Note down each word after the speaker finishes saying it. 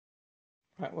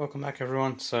Right, welcome back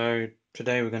everyone. So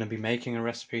today we're going to be making a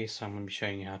recipe, so I'm going to be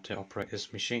showing you how to operate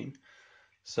this machine.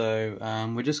 So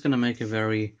we're just going to make a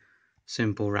very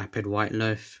simple rapid white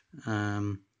loaf.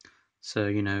 Just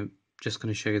going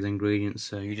to show you the ingredients.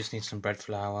 So you just need some bread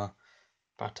flour,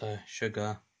 butter,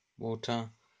 sugar, water,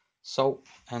 salt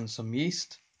and some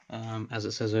yeast, as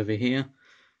it says over here.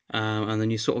 And then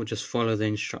you sort of just follow the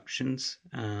instructions.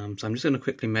 So I'm just going to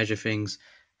quickly measure things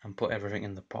and put everything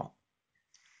in the pot.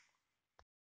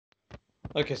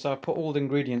 Okay, so I put all the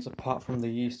ingredients apart from the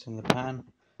yeast in the pan.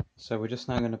 So we're just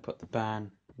now going to put the pan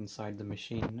inside the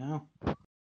machine now.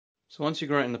 So once you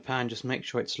got it in the pan, just make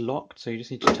sure it's locked. So you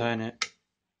just need to turn it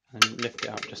and lift it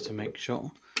up just to make sure.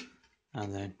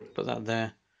 And then put that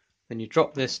there. Then you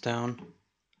drop this down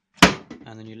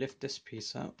and then you lift this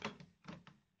piece up.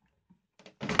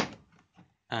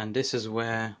 And this is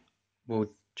where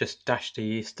we'll just dash the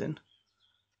yeast in.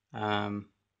 So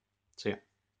yeah,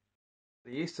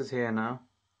 the yeast is here now.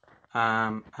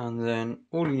 And then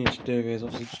all you need to do is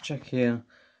obviously just check here,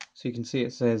 so you can see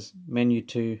it says menu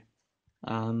 2.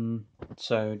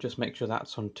 So just make sure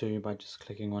that's on 2 by just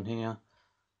clicking on here,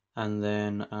 and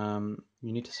then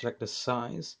you need to select the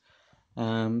size.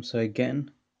 So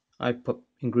again, I put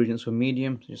ingredients for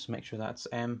medium, so just make sure that's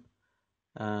M,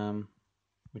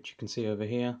 which you can see over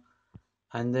here,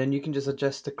 and then you can just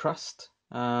adjust the crust.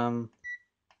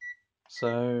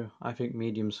 So I think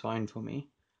medium's fine for me.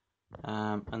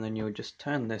 And then you'll just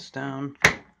turn this down,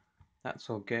 that's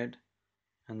all good,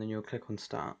 and then you'll click on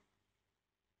start.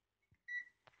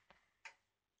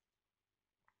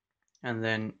 And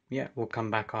then yeah, we'll come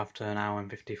back after an hour and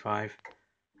 55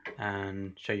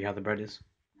 and show you how the bread is.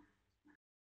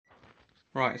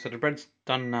 Right, so the bread's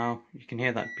done now. You can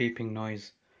hear that beeping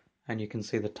noise and you can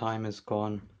see the time has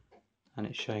gone and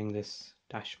it's showing this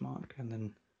dash mark, and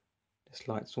then this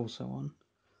light's also on.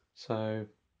 So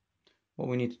what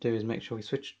we need to do is make sure we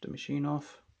switch the machine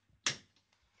off,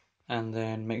 and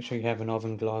then make sure you have an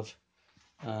oven glove.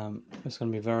 It's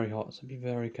going to be very hot, so be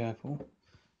very careful.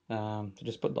 So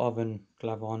just put the oven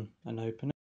glove on and open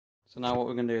it. So now what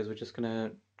we're going to do is we're just going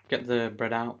to get the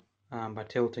bread out by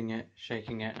tilting it,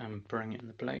 shaking it and pouring it in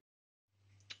the plate.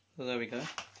 So there we go,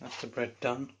 that's the bread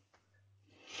done.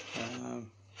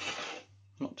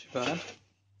 Not too bad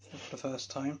for the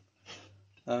first time.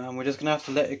 We're just going to have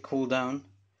to let it cool down.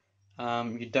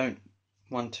 You don't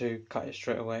want to cut it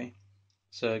straight away,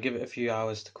 so give it a few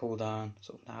hours to cool down,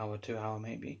 sort of an hour, 2 hour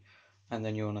maybe, and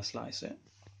then you want to slice it.